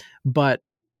 But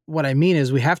what I mean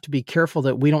is we have to be careful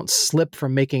that we don't slip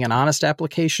from making an honest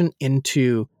application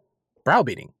into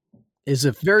browbeating. Is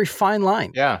a very fine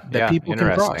line that people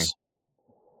can cross.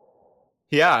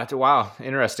 Yeah. Wow.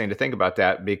 Interesting to think about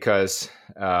that because,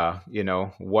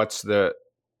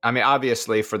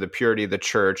 obviously for the purity of the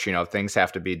church, things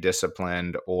have to be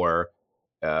disciplined or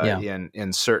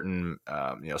in certain,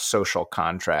 social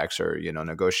contracts or,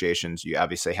 negotiations, you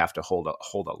obviously have to hold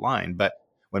a line. But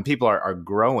when people are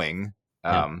growing,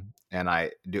 do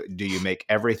you make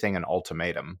everything an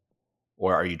ultimatum?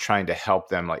 Or are you trying to help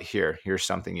them like, here's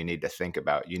something you need to think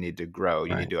about. You need to grow.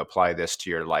 You need to apply this to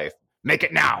your life. Make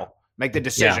it now. Make the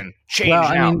decision. Change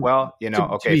now.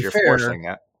 If you're forcing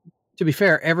it. to be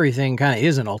fair, everything kind of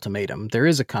is an ultimatum. There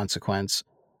is a consequence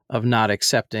of not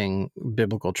accepting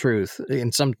biblical truth.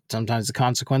 And sometimes the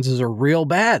consequences are real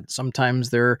bad. Sometimes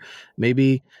they're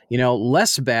maybe,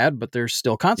 less bad, but there's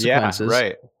still consequences. Yeah,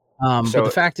 right. But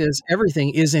the fact is,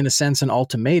 everything is in a sense an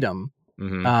ultimatum.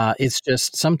 It's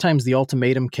just sometimes the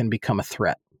ultimatum can become a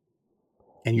threat.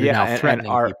 And you're now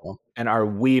threatening people. And are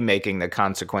we making the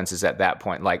consequences at that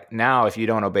point? Like, now, if you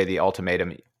don't obey the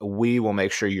ultimatum, we will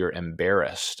make sure you're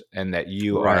embarrassed and that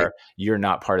you're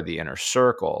not part of the inner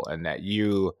circle and that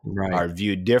you are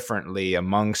viewed differently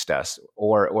amongst us.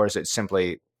 Or is it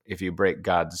simply, if you break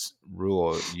God's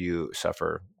rule, you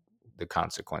suffer the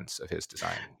consequence of his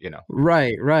design,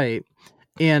 Right.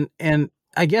 And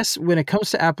I guess when it comes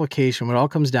to application, when it all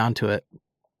comes down to it,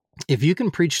 if you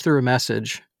can preach through a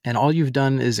message and all you've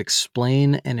done is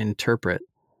explain and interpret,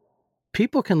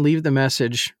 people can leave the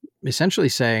message essentially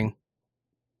saying,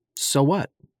 so what?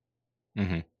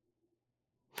 Mm-hmm.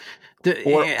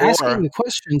 Asking the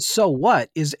question, so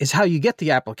what, is how you get the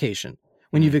application.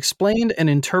 When you've explained and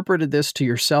interpreted this to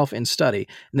yourself in study,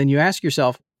 and then you ask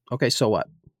yourself, okay, so what?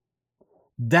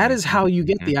 That is how you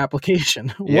get the application.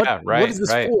 What is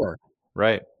this for?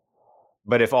 Right.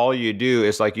 But if all you do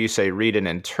is, like you say, read and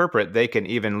interpret, they can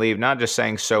even leave not just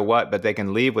saying, so what, but they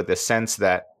can leave with the sense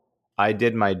that I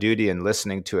did my duty in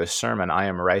listening to a sermon. I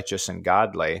am righteous and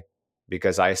godly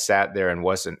because I sat there and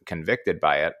wasn't convicted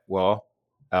by it. Well,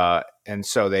 and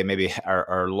so they maybe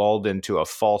are lulled into a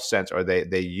false sense, or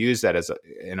they use that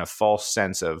in a false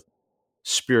sense of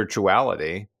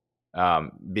spirituality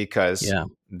because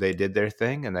they did their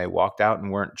thing and they walked out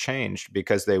and weren't changed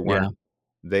because they weren't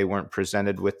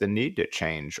presented with the need to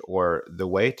change or the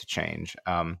way to change.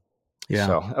 So,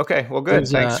 okay, well, good.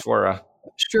 Thanks for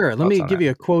sure. Let me give you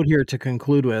a quote here to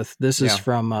conclude with. This is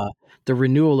from The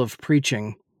Renewal of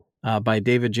Preaching by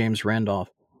David James Randolph.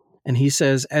 And he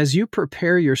says, as you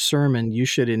prepare your sermon, you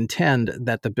should intend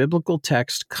that the biblical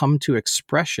text come to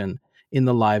expression in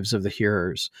the lives of the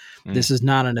hearers. This is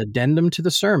not an addendum to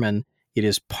the sermon. It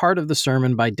is part of the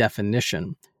sermon by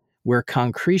definition. Where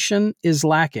concretion is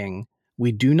lacking,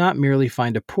 we do not merely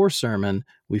find a poor sermon,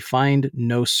 we find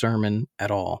no sermon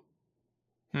at all.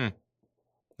 In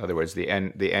other words, the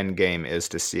end game is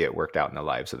to see it worked out in the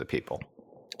lives of the people.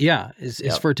 Yeah,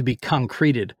 is for it to be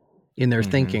concreted in their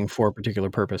thinking for a particular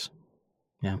purpose.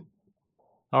 Yeah.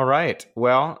 All right.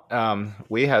 Well,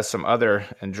 we have some other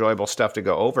enjoyable stuff to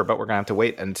go over, but we're going to have to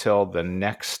wait until the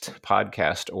next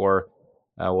podcast, or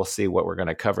we'll see what we're going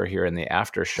to cover here in the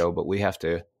after show. But we have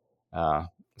to,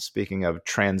 speaking of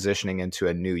transitioning into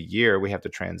a new year, we have to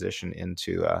transition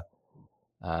into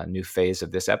a new phase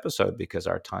of this episode because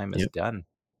our time is done.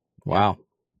 Wow.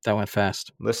 That went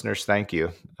fast. Listeners, thank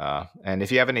you. And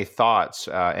if you have any thoughts,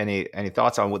 any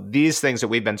thoughts on what these things that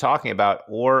we've been talking about,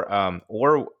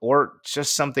 or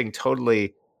just something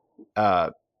totally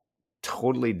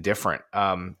different,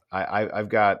 I've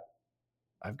got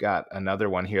another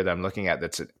one here that I'm looking at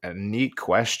that's a neat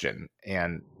question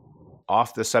and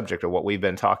off the subject of what we've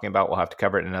been talking about. We'll have to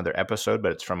cover it in another episode,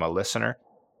 but it's from a listener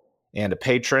and a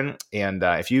patron. And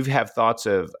if you have thoughts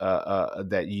of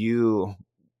that you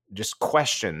just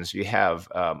questions you have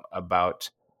about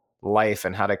life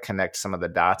and how to connect some of the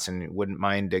dots, and you wouldn't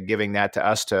mind giving that to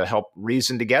us to help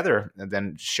reason together, and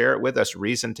then share it with us.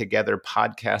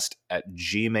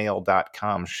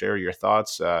 reasontogetherpodcast@gmail.com. Share your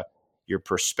thoughts, your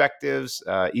perspectives,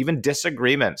 even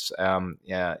disagreements. I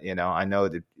know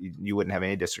that you wouldn't have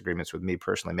any disagreements with me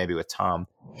personally, maybe with Tom.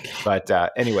 But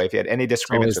anyway, if you had any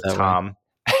disagreements with Tom,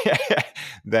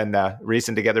 then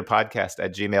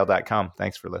reasontogetherpodcast@gmail.com.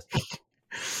 Thanks for listening.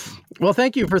 Well,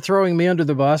 thank you for throwing me under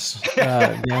the bus,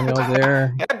 Daniel,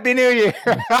 there. Happy New Year.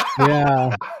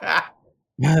 Yeah.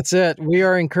 That's it. We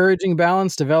are encouraging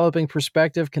balance, developing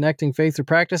perspective, connecting faith through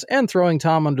practice, and throwing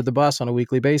Tom under the bus on a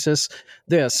weekly basis.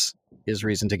 This is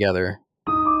Reason Together.